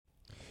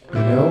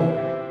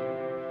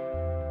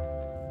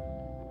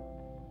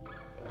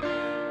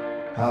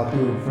how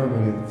through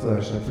infirmity of the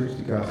flesh I preached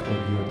the gospel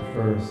to you at the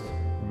first,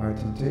 and my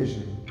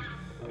temptation,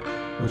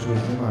 which was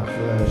in my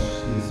flesh,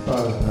 he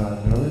despised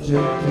not, nor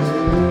rejected.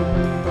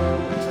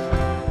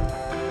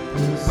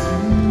 He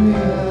received me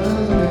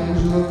as an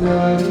angel of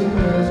God, even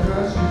as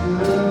Christ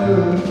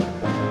Jesus.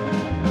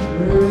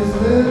 Praise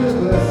then the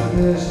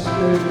blessedness,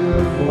 spake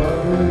of what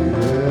we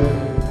read,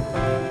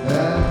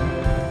 that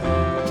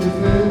if it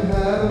had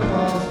been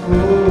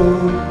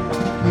possible,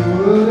 you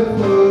would have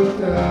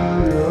looked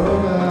out your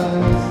own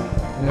eyes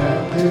and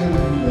have given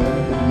them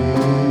to me.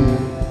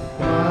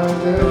 Might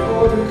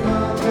therefore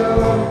become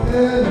your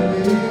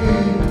enemy,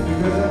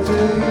 because I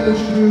tell you the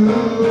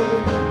truth.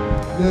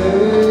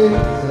 They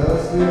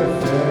zealously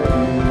affect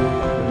you,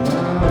 and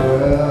my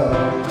well,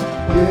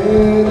 yeah,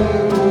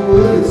 they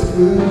would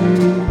exclude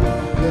you,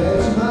 that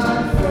you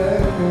might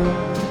affect them.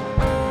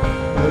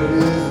 But it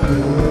is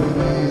good to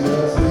be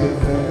zealously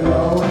affected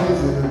always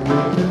in a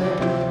good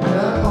connected,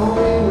 not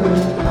only when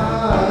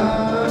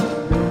I'm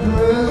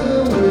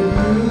present with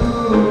you,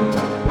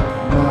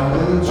 my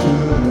little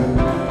children,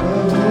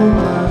 of whom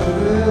I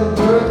travail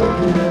birth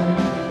again,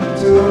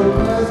 till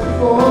Christ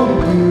performed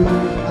in you.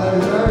 I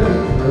desire to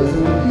be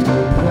present with you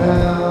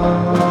now,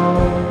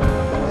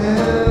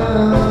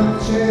 and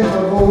change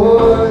my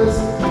voice,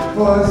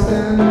 for I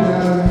stand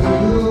now in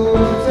you.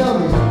 Tell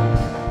me,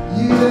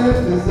 ye that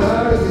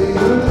desire to hear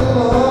the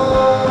law,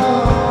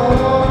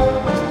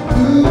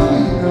 do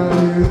ye not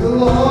hear the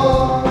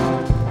law?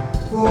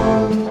 For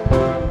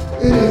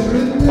it is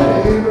written that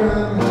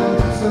Abraham had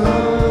two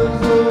sons,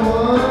 the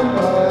one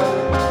by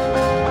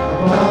a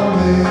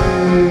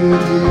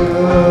bondmaid, the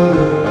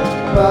other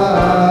by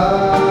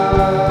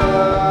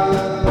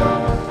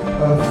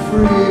a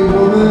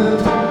freewoman.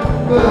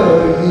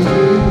 But he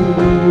who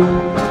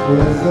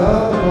was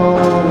of the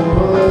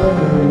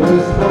bondwoman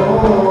was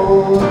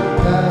born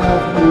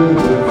after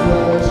the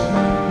flesh.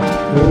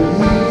 But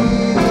he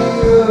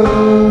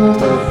of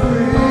the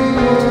freewoman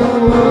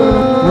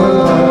was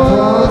by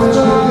promise.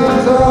 The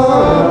things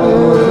are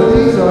for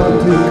these are the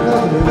two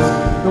covenants.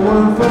 The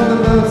one from the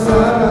mount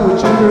Sinai,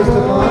 which enters the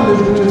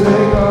bondage, which is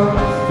Agar.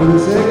 For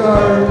this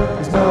Agar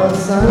is now in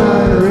Sinai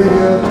in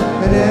Arabia,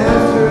 and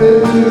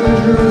answereth to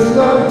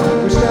Jerusalem,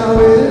 which now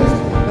is,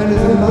 and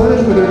is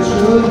admonished with her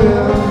children.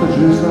 For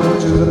Jerusalem,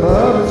 which is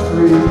above, is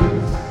free,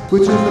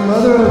 which is the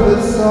mother of the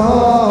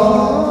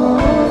song.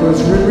 For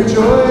it's written,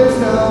 rejoice,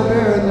 thou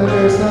barren, that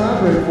bearest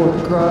not, break forth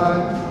and cry,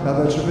 thou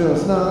that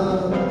travailest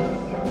not.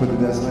 For the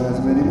desolate has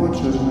many more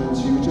children than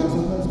she which has a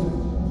husband.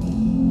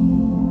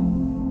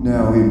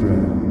 Now we,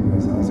 brethren,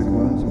 as Isaac